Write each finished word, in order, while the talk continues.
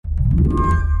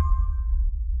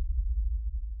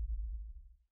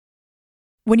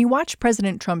When you watch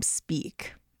President Trump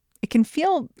speak, it can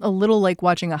feel a little like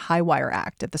watching a high wire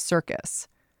act at the circus.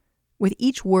 With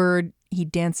each word, he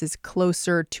dances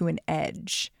closer to an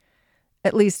edge.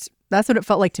 At least that's what it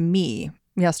felt like to me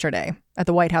yesterday at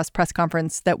the White House press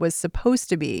conference that was supposed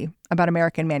to be about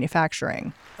American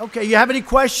manufacturing. Okay, you have any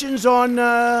questions on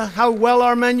how well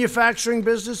our manufacturing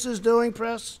business is doing,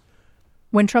 press?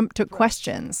 When Trump took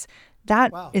questions,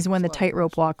 that is when the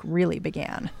tightrope walk really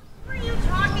began. What are you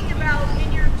talking about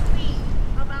in your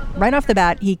tweet? Right off the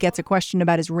bat, he gets a question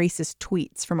about his racist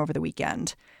tweets from over the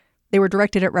weekend. They were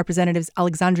directed at Representatives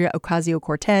Alexandria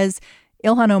Ocasio-Cortez,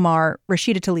 Ilhan Omar,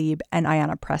 Rashida Tlaib, and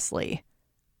Ayanna Pressley.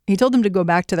 He told them to go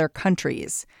back to their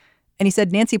countries. And he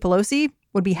said Nancy Pelosi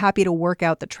would be happy to work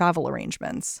out the travel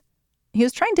arrangements. He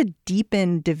was trying to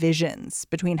deepen divisions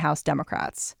between House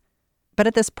Democrats. But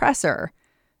at this presser,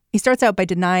 he starts out by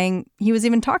denying he was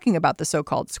even talking about the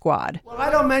so-called squad. Well, I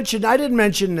didn't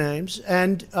mention names,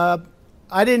 and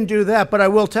I didn't do that, but I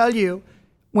will tell you.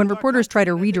 When reporters try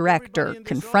to redirect or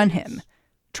confront him,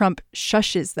 Trump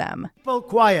shushes them. Well,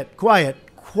 quiet, quiet,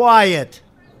 quiet,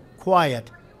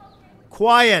 quiet,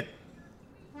 quiet.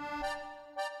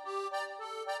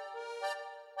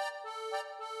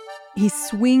 He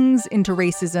swings into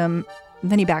racism,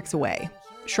 then he backs away,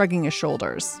 shrugging his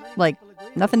shoulders, like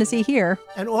nothing to see here.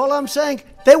 And all I'm saying,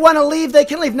 they want to leave, they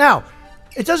can leave. Now,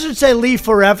 it doesn't say leave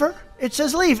forever. It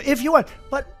says leave if you want.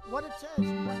 But what it says,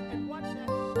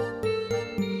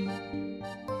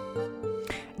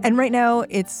 And right now,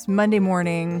 it's Monday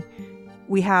morning.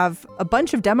 We have a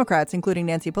bunch of Democrats, including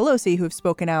Nancy Pelosi, who have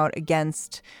spoken out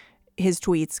against his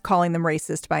tweets, calling them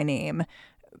racist by name.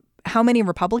 How many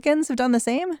Republicans have done the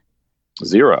same?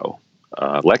 0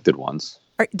 elected ones.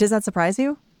 Does that surprise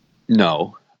you?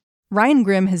 No. Ryan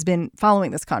Grim has been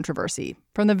following this controversy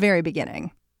from the very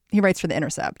beginning. He writes for The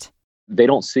Intercept. They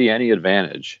don't see any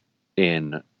advantage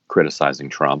in criticizing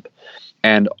Trump.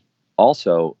 And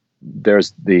also,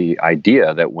 there's the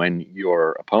idea that when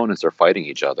your opponents are fighting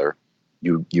each other,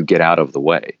 you get out of the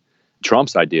way.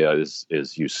 Trump's idea is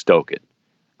you stoke it.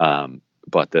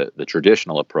 But the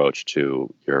traditional approach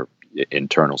to your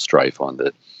internal strife on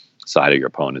the side of your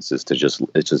opponents is to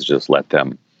just let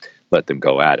them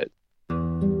go at it.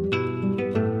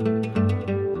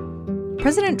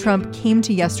 President Trump came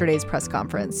to yesterday's press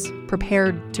conference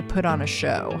prepared to put on a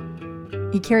show.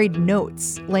 He carried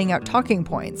notes laying out talking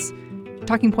points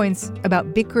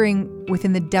about bickering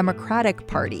within the Democratic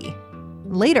Party.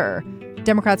 Later,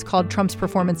 Democrats called Trump's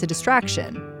performance a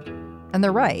distraction. And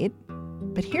they're right.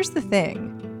 But here's the thing.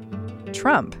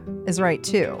 Trump is right,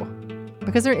 too,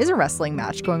 because there is a wrestling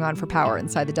match going on for power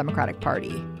inside the Democratic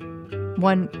Party,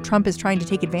 one Trump is trying to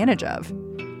take advantage of.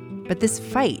 But this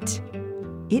fight,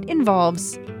 it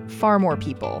involves far more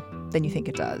people than you think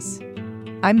it does.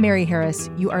 I'm Mary Harris.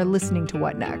 You are listening to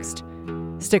What Next?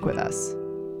 Stick with us.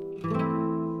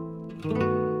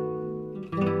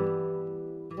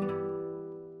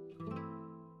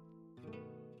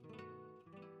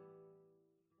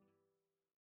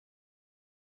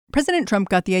 President Trump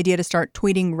got the idea to start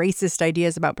tweeting racist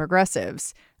ideas about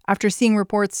progressives after seeing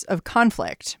reports of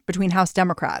conflict between House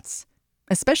Democrats,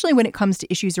 especially when it comes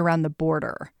to issues around the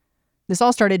border. This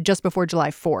all started just before July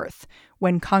 4th,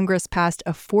 when Congress passed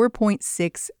a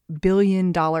 $4.6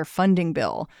 billion funding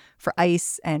bill for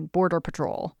ICE and Border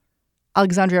Patrol.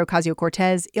 Alexandria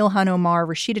Ocasio-Cortez, Ilhan Omar,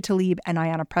 Rashida Tlaib, and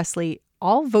Ayanna Pressley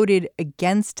all voted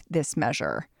against this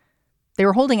measure. They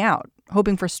were holding out,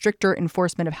 hoping for stricter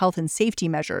enforcement of health and safety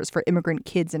measures for immigrant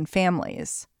kids and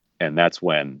families. And that's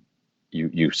when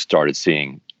you started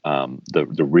seeing the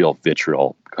real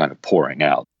vitriol kind of pouring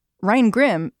out. Ryan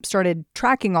Grim started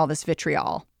tracking all this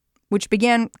vitriol, which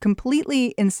began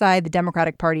completely inside the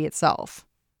Democratic Party itself.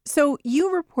 So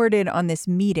you reported on this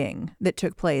meeting that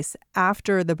took place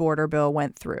after the border bill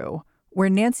went through, where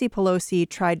Nancy Pelosi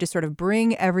tried to sort of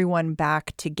bring everyone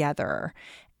back together.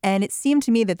 And it seemed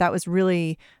to me that that was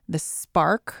really the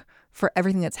spark for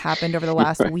everything that's happened over the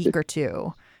last week or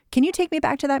two. Can you take me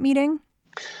back to that meeting?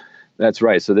 That's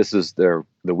right. So this is the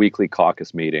weekly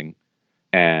caucus meeting,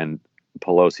 and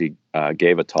Pelosi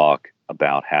gave a talk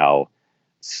about how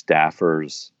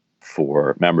staffers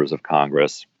for members of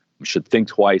Congress should think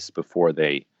twice before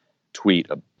they tweet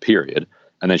a period.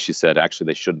 And then she said, actually,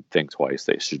 they shouldn't think twice.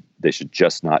 They should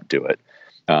just not do it.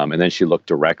 And then she looked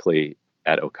directly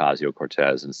at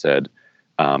Ocasio-Cortez and said,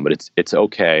 but it's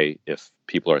okay if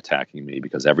people are attacking me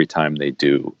because every time they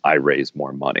do, I raise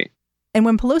more money. And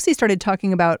when Pelosi started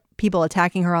talking about people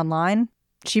attacking her online,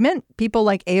 she meant people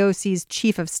like AOC's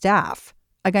chief of staff,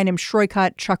 a guy named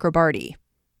Shroykut Chakrabarti.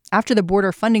 After the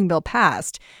border funding bill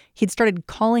passed, he'd started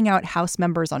calling out House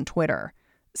members on Twitter,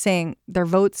 saying their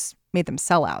votes made them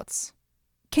sellouts.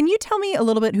 Can you tell me a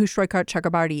little bit who Shrikant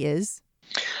Chakrabarti is?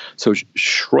 So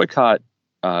Shrikant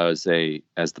is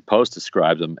as the Post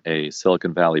described him, a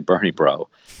Silicon Valley Bernie bro.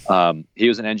 He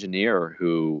was an engineer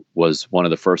who was one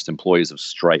of the first employees of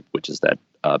Stripe, which is that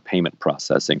payment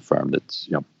processing firm that's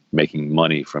making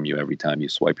money from you every time you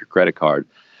swipe your credit card.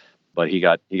 But he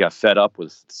got fed up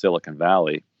with Silicon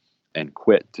Valley and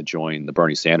quit to join the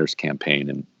Bernie Sanders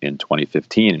campaign in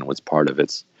 2015 and was part of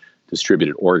its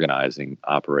distributed organizing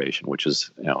operation, which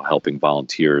is helping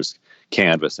volunteers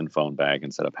canvass and phone bag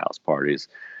and set up house parties.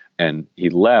 And he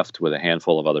left with a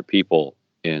handful of other people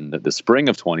in the spring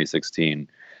of 2016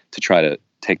 to try to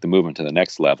take the movement to the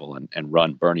next level and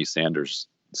run Bernie Sanders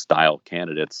style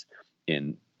candidates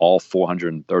in all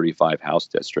 435 House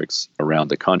districts around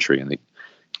the country. And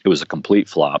it was a complete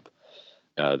flop.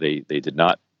 They did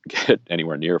not get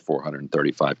anywhere near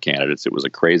 435 candidates. It was a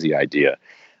crazy idea.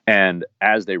 And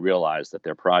as they realized that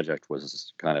their project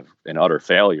was kind of an utter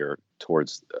failure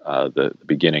towards the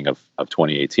beginning of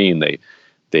 2018,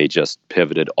 they just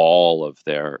pivoted all of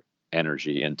their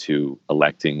energy into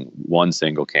electing one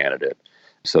single candidate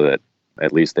so that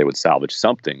at least they would salvage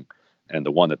something. And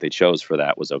the one that they chose for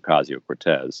that was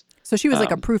Ocasio-Cortez. So she was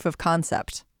like a proof of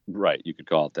concept. Right. You could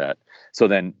call it that. So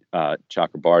then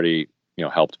Chakrabarti,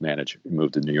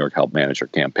 moved to New York, helped manage her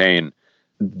campaign.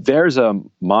 There's a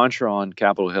mantra on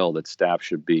Capitol Hill that staff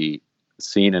should be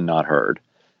seen and not heard.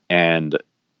 And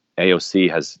AOC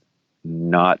has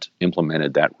not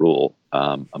implemented that rule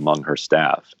among her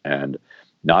staff. And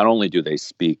not only do they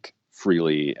speak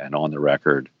freely and on the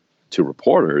record to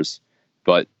reporters,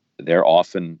 but they're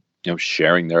often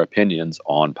sharing their opinions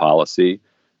on policy,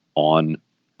 on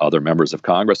other members of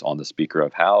Congress, on the Speaker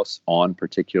of House, on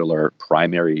particular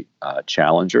primary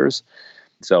challengers.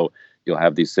 So you'll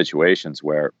have these situations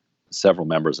where several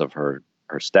members of her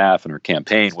staff and her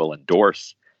campaign will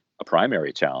endorse a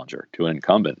primary challenger to an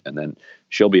incumbent, and then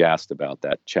she'll be asked about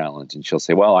that challenge, and she'll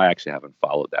say, "Well, I actually haven't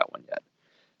followed that one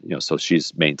yet." So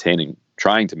she's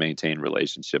trying to maintain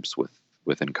relationships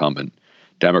with incumbent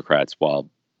Democrats while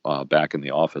back in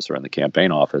the office or in the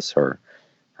campaign office, her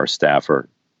staff are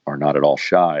not at all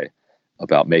shy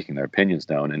about making their opinions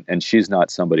known. And she's not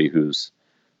somebody who's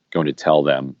going to tell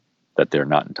them that they're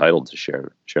not entitled to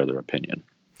share their opinion.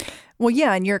 Well,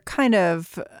 yeah. And you're kind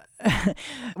of,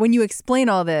 when you explain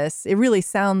all this, it really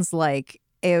sounds like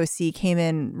AOC came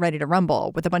in ready to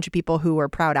rumble with a bunch of people who were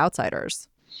proud outsiders.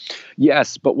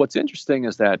 Yes. But what's interesting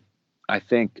is that I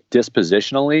think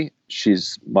dispositionally,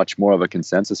 she's much more of a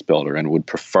consensus builder and would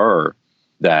prefer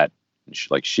that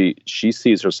she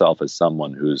sees herself as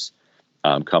someone who's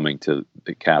coming to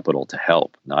the Capitol to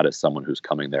help, not as someone who's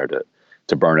coming there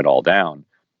to burn it all down.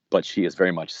 But she is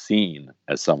very much seen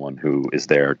as someone who is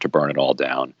there to burn it all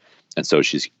down. And so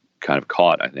she's kind of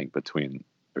caught, I think, between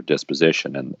her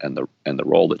disposition and the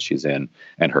role that she's in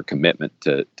and her commitment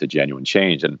to genuine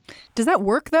change. And does that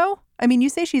work, though? I mean, you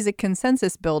say she's a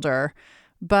consensus builder,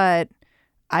 but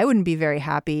I wouldn't be very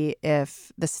happy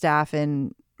if the staff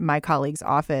in my colleague's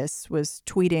office was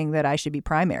tweeting that I should be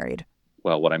primaried.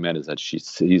 Well, what I meant is that she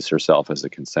sees herself as a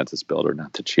consensus builder,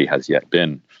 not that she has yet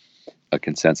been a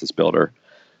consensus builder.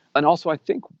 And also, I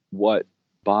think what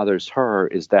bothers her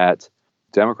is that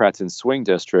Democrats in swing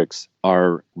districts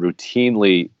are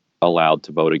routinely allowed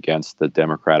to vote against the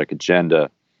Democratic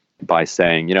agenda by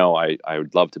saying, I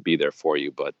would love to be there for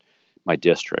you, but my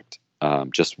district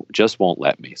just won't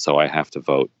let me. So I have to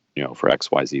vote, for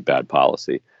XYZ bad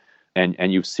policy.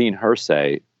 And you've seen her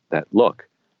say that, look,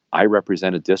 I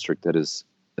represent a district that is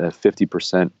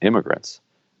 50% immigrants.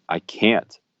 I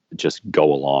can't just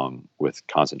go along with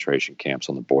concentration camps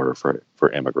on the border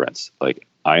for immigrants. Like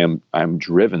I'm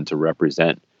driven to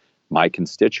represent my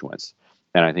constituents.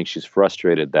 And I think she's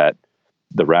frustrated that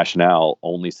the rationale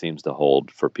only seems to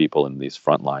hold for people in these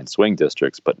frontline swing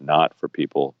districts, but not for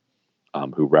people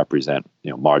who represent,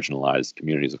 marginalized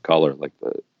communities of color like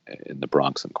in the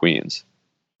Bronx and Queens.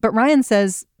 But Ryan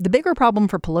says the bigger problem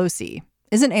for Pelosi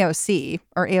isn't AOC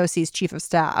or AOC's chief of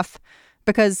staff,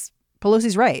 because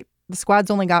Pelosi's right. The squad's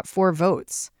only got 4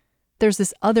 votes. There's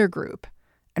this other group,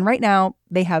 and right now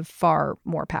they have far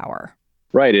more power.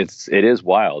 Right. It is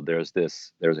wild. There's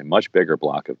a much bigger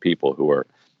block of people who are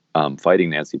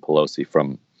fighting Nancy Pelosi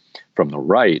from the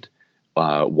right,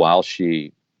 while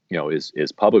she,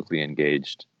 is publicly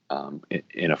engaged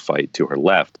in a fight to her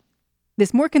left.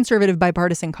 This more conservative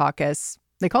bipartisan caucus,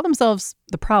 they call themselves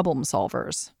the Problem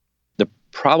Solvers. The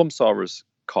Problem Solvers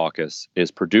caucus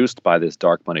is produced by this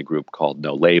dark money group called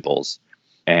No Labels,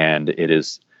 and it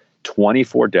is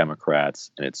 24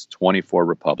 Democrats and it's 24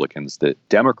 Republicans. The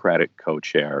Democratic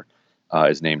co-chair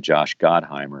is named Josh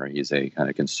Gottheimer. He's a kind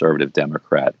of conservative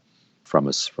Democrat from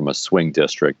a swing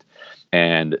district.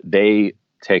 And they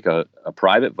take a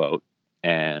private vote.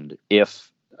 And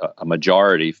if a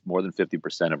majority, more than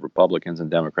 50% of Republicans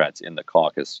and Democrats in the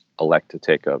caucus elect to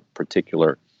take a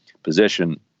particular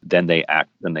position, then they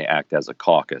act as a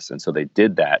caucus. And so they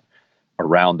did that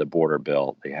around the border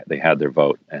bill. They had their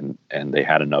vote, and they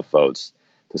had enough votes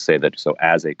to say that, so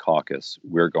as a caucus,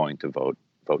 we're going to vote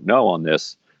no on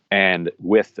this. And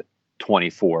with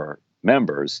 24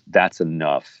 members, that's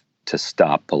enough to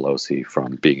stop Pelosi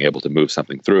from being able to move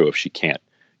something through if she can't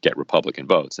get Republican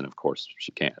votes. And of course,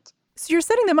 she can't. So you're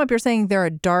setting them up. You're saying they're a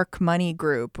dark money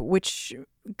group, which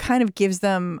kind of gives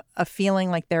them a feeling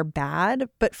like they're bad.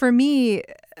 But for me,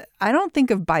 I don't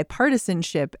think of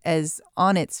bipartisanship as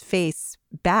on its face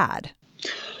bad.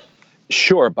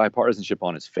 Sure, bipartisanship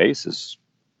on its face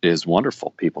is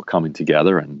wonderful. People coming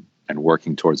together and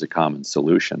working towards a common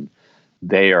solution.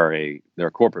 They're a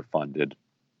corporate funded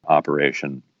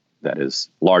operation that is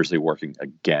largely working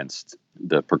against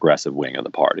the progressive wing of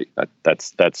the party.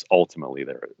 That's ultimately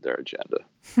their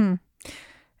agenda.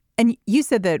 And you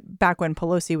said that back when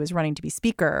Pelosi was running to be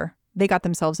speaker, they got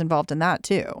themselves involved in that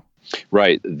too.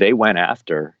 Right. They went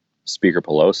after Speaker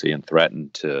Pelosi and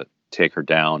threatened to take her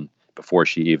down before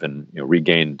she even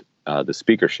regained the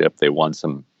speakership. They won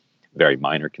some very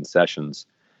minor concessions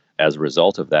as a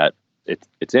result of that.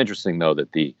 It's interesting, though,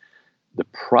 that the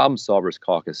Problem Solvers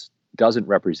Caucus doesn't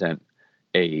represent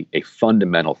a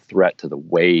fundamental threat to the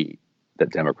way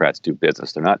that Democrats do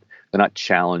business. They're not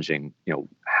challenging,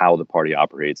 how the party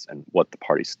operates and what the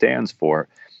party stands for.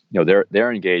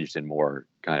 They're engaged in more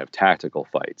kind of tactical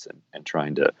fights and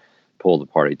trying to pull the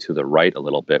party to the right a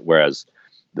little bit, whereas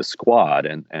the squad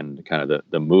and kind of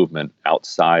the movement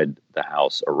outside the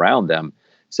House around them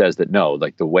says that no,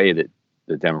 like the way that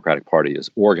the Democratic Party is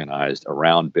organized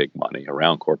around big money,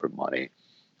 around corporate money,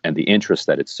 and the interests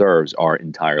that it serves are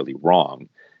entirely wrong,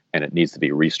 and it needs to be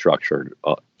restructured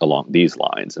along these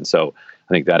lines. And so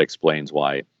I think that explains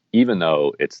why, even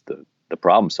though it's the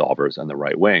problem solvers and the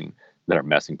right wing that are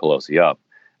messing Pelosi up,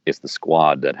 it's the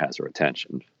squad that has her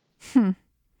attention.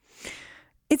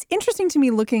 It's interesting to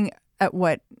me looking at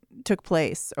what took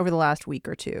place over the last week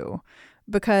or two,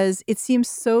 because it seems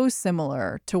so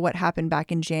similar to what happened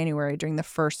back in January during the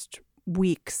first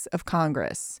weeks of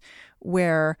Congress,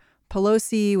 where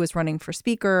Pelosi was running for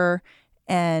speaker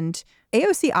and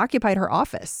AOC occupied her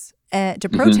office to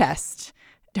protest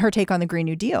her take on the Green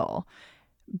New Deal.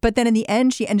 But then in the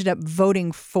end, she ended up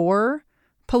voting for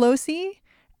Pelosi.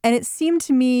 And it seemed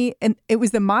to me, and it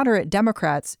was the moderate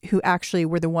Democrats who actually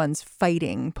were the ones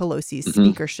fighting Pelosi's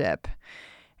speakership.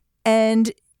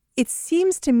 And it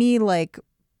seems to me like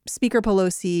Speaker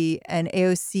Pelosi and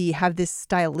AOC have this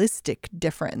stylistic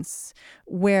difference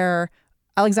where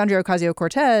Alexandria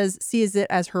Ocasio-Cortez sees it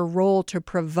as her role to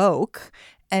provoke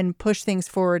and push things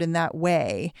forward in that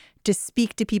way, to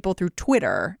speak to people through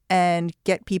Twitter and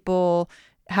get people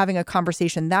having a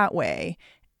conversation that way.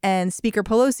 And Speaker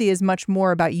Pelosi is much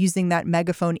more about using that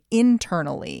megaphone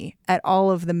internally at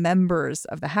all of the members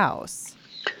of the House.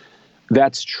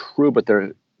 That's true, but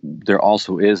there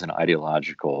also is an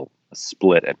ideological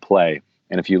split at play.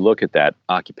 And if you look at that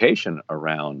occupation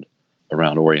around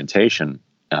orientation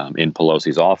in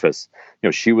Pelosi's office,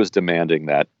 she was demanding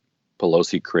that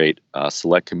Pelosi create a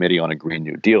select committee on a Green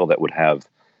New Deal that would have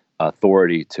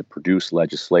authority to produce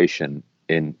legislation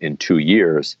in 2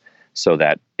 years, so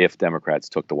that if Democrats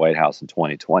took the White House in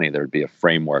 2020, there would be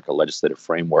a legislative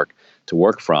framework to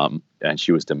work from. And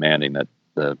she was demanding that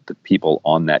the people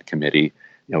on that committee,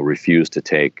 refuse to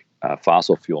take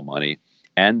fossil fuel money,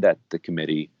 and that the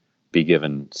committee be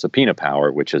given subpoena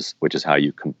power, which is how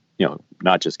you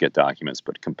not just get documents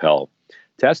but compel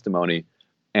testimony.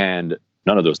 And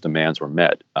none of those demands were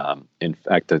met. In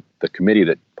fact, the committee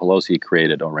that Pelosi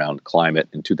created around climate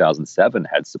in 2007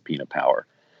 had subpoena power.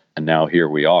 And now here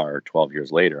we are 12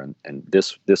 years later, and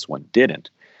this one didn't.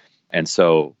 And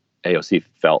so AOC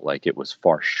felt like it was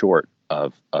far short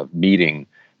of meeting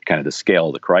kind of the scale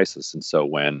of the crisis. And so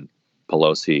when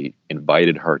Pelosi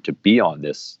invited her to be on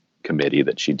this committee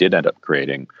that she did end up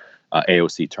creating,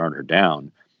 AOC turned her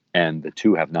down, and the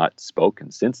two have not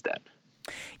spoken since then.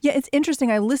 Yeah, it's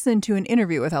interesting. I listened to an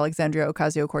interview with Alexandria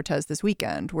Ocasio-Cortez this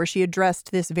weekend where she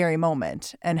addressed this very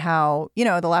moment and how,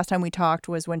 the last time we talked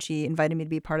was when she invited me to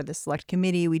be part of the select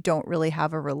committee. We don't really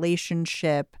have a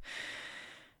relationship.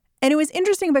 And it was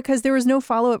interesting because there was no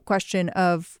follow-up question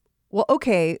of, well,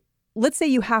 okay, let's say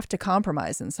you have to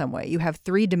compromise in some way. You have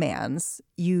 3 demands.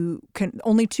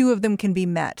 Only 2 of them can be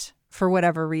met for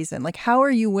whatever reason? Like, how are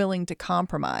you willing to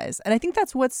compromise? And I think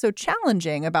that's what's so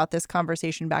challenging about this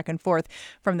conversation back and forth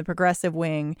from the progressive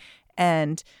wing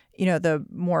and, you know, the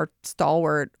more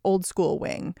stalwart old school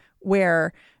wing,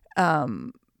 where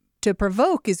to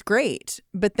provoke is great.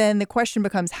 But then the question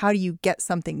becomes, how do you get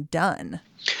something done?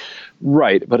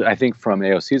 Right. But I think from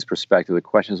AOC's perspective, the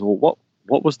question is, well,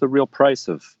 what was the real price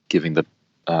of giving the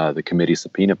committee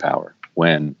subpoena power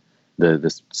when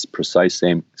this precise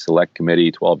same select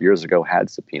committee 12 years ago had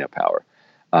subpoena power?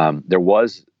 There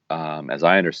was, as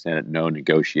I understand it, no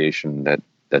negotiation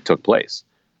that took place.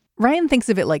 Ryan thinks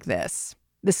of it like this.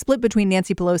 The split between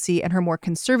Nancy Pelosi and her more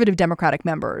conservative Democratic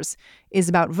members is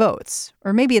about votes,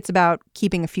 or maybe it's about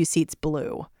keeping a few seats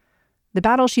blue. The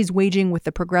battle she's waging with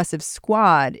the progressive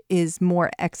squad is more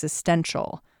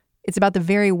existential. It's about the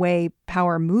very way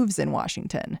power moves in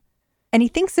Washington. And he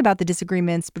thinks about the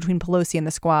disagreements between Pelosi and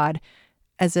the squad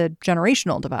as a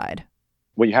generational divide.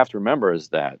 What you have to remember is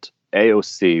that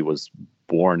AOC was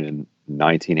born in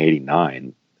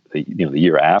 1989, the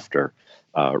year after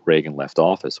Reagan left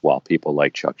office, while people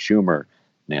like Chuck Schumer,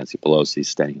 Nancy Pelosi,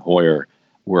 Steny Hoyer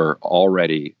were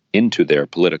already into their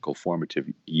political formative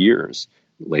years,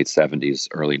 late 70s,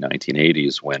 early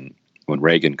 1980s, when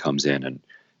Reagan comes in and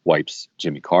wipes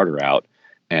Jimmy Carter out.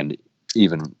 And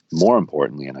even more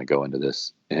importantly, and I go into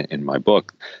this in my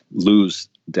book,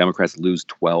 Democrats lose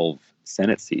 12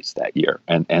 Senate seats that year.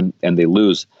 And they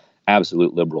lose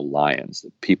absolute liberal lions,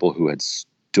 people who had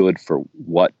stood for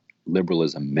what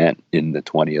liberalism meant in the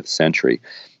 20th century.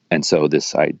 And so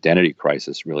this identity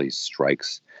crisis really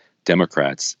strikes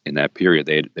Democrats in that period.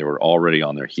 They were already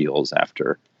on their heels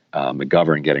after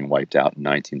McGovern getting wiped out in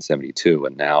 1972,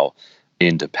 and now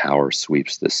into power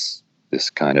sweeps this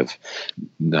kind of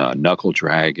knuckle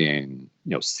dragging,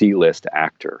 C-list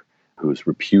actor who's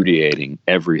repudiating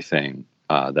everything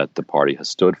that the party has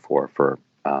stood for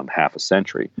half a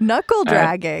century. Knuckle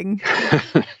dragging.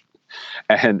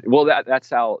 And well, that's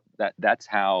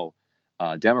how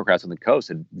Democrats on the coast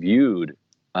had viewed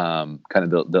kind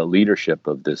of the leadership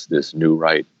of this new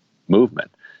right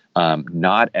movement,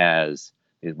 not as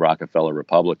Rockefeller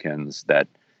Republicans that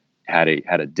had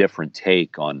a different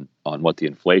take on what the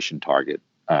inflation target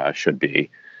should be,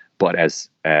 but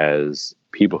as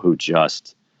people who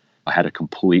just had a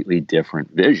completely different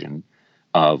vision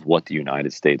of what the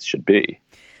United States should be.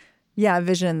 Yeah, a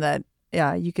vision that,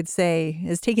 you could say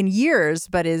has taken years,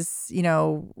 but is,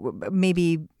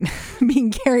 maybe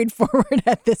being carried forward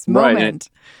at this moment.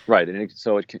 Right. And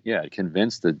it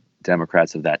convinced the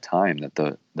Democrats of that time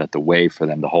that the way for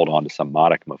them to hold on to some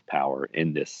modicum of power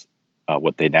in this,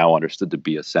 what they now understood to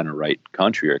be a center-right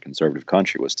country or a conservative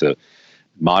country, was to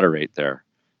moderate their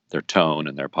tone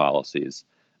and their policies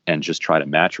and just try to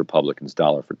match Republicans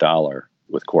dollar for dollar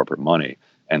with corporate money.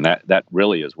 And that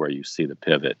really is where you see the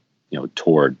pivot,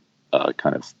 toward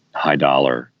kind of high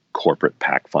dollar corporate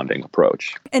PAC funding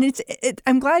approach. And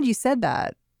I'm glad you said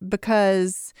that,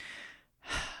 because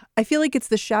I feel like it's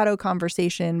the shadow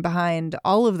conversation behind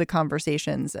all of the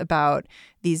conversations about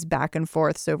these back and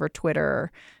forths over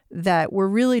Twitter, that we're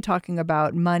really talking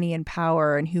about money and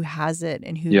power and who has it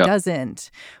and who doesn't,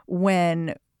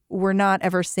 when we're not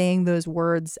ever saying those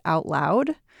words out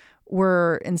loud.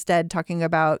 We're instead talking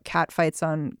about catfights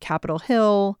on Capitol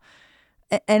Hill.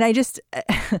 And I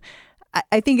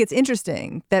think it's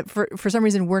interesting that for some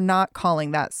reason we're not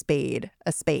calling that spade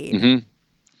a spade.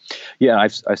 Mm-hmm. Yeah,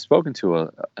 I've spoken to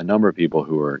a number of people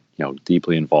who are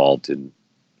deeply involved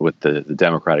with the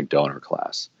Democratic donor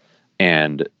class,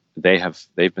 and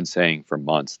they've been saying for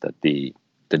months that the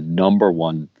number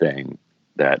one thing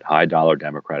that high dollar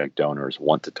Democratic donors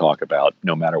want to talk about,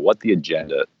 no matter what the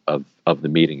agenda of the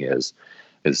meeting is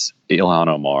Ilhan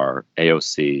Omar,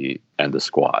 AOC, and the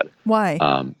squad. Why?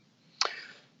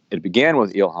 It began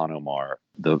with Ilhan Omar,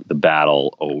 the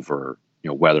battle over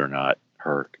whether or not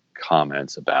her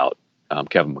comments about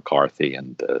Kevin McCarthy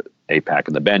and the AIPAC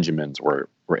and the Benjamins were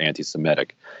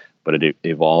anti-Semitic, but it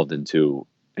evolved into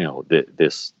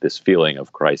this feeling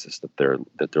of crisis, that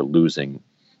they're losing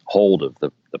hold of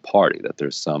the party, that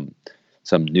there's some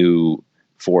new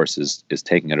force is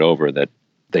taking it over that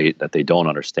they don't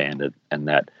understand it, and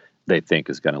that they think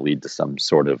is going to lead to some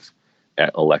sort of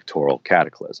electoral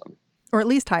cataclysm. Or at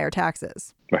least higher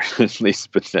taxes. Or at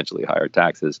least potentially higher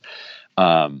taxes.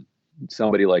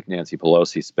 Somebody like Nancy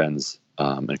Pelosi spends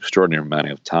an extraordinary amount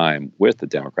of time with the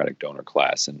Democratic donor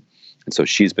class. And so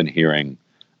she's been hearing,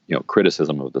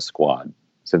 criticism of the squad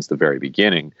since the very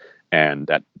beginning. And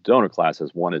that donor class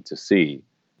has wanted to see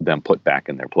them put back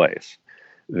in their place.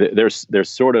 There's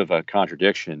sort of a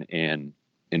contradiction in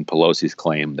Pelosi's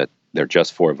claim that they're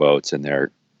just 4 votes and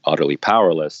they're utterly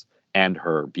powerless, and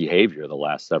her behavior the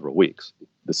last several weeks.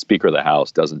 The Speaker of the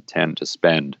House doesn't tend to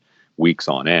spend weeks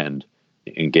on end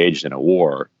engaged in a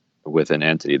war with an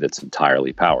entity that's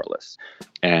entirely powerless.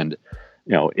 And,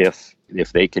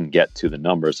 if they can get to the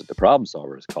numbers that the Problem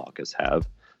Solvers Caucus have,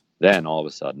 then all of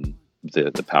a sudden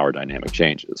the power dynamic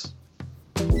changes.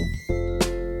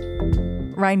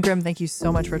 Ryan Grim, thank you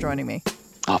so much for joining me.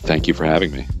 Oh, thank you for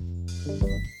having me.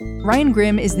 Ryan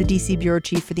Grim is the DC bureau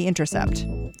chief for The Intercept.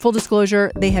 Full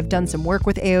disclosure, they have done some work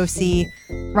with AOC.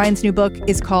 Ryan's new book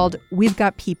is called We've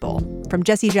Got People, From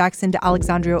Jesse Jackson to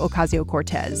Alexandria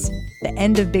Ocasio-Cortez, The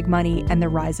End of Big Money and the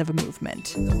Rise of a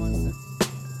Movement.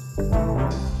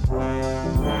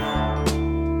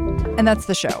 And that's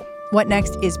the show. What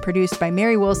Next is produced by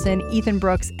Mary Wilson, Ethan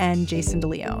Brooks, and Jason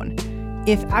DeLeon.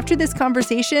 If after this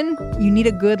conversation you need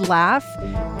a good laugh,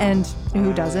 and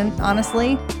who doesn't,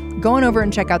 honestly, go on over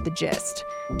and check out The Gist.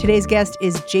 Today's guest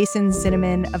is Jason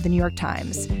Zinoman of The New York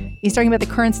Times. He's talking about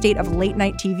the current state of late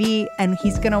night TV, and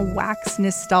he's going to wax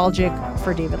nostalgic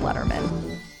for David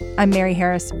Letterman. I'm Mary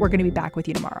Harris. We're going to be back with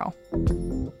you tomorrow.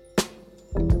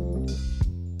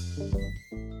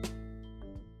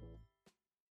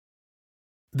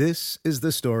 This is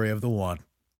the story of the one.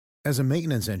 As a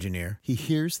maintenance engineer, he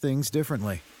hears things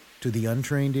differently. To the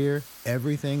untrained ear,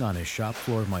 everything on his shop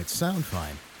floor might sound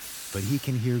fine, but he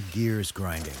can hear gears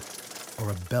grinding or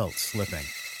a belt slipping.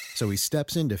 So he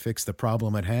steps in to fix the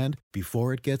problem at hand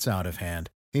before it gets out of hand.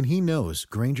 And he knows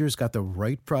Grainger's got the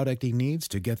right product he needs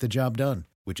to get the job done,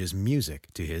 which is music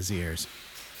to his ears.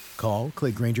 Call,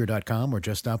 click Grainger.com, or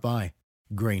just stop by.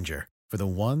 Grainger, for the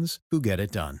ones who get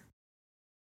it done.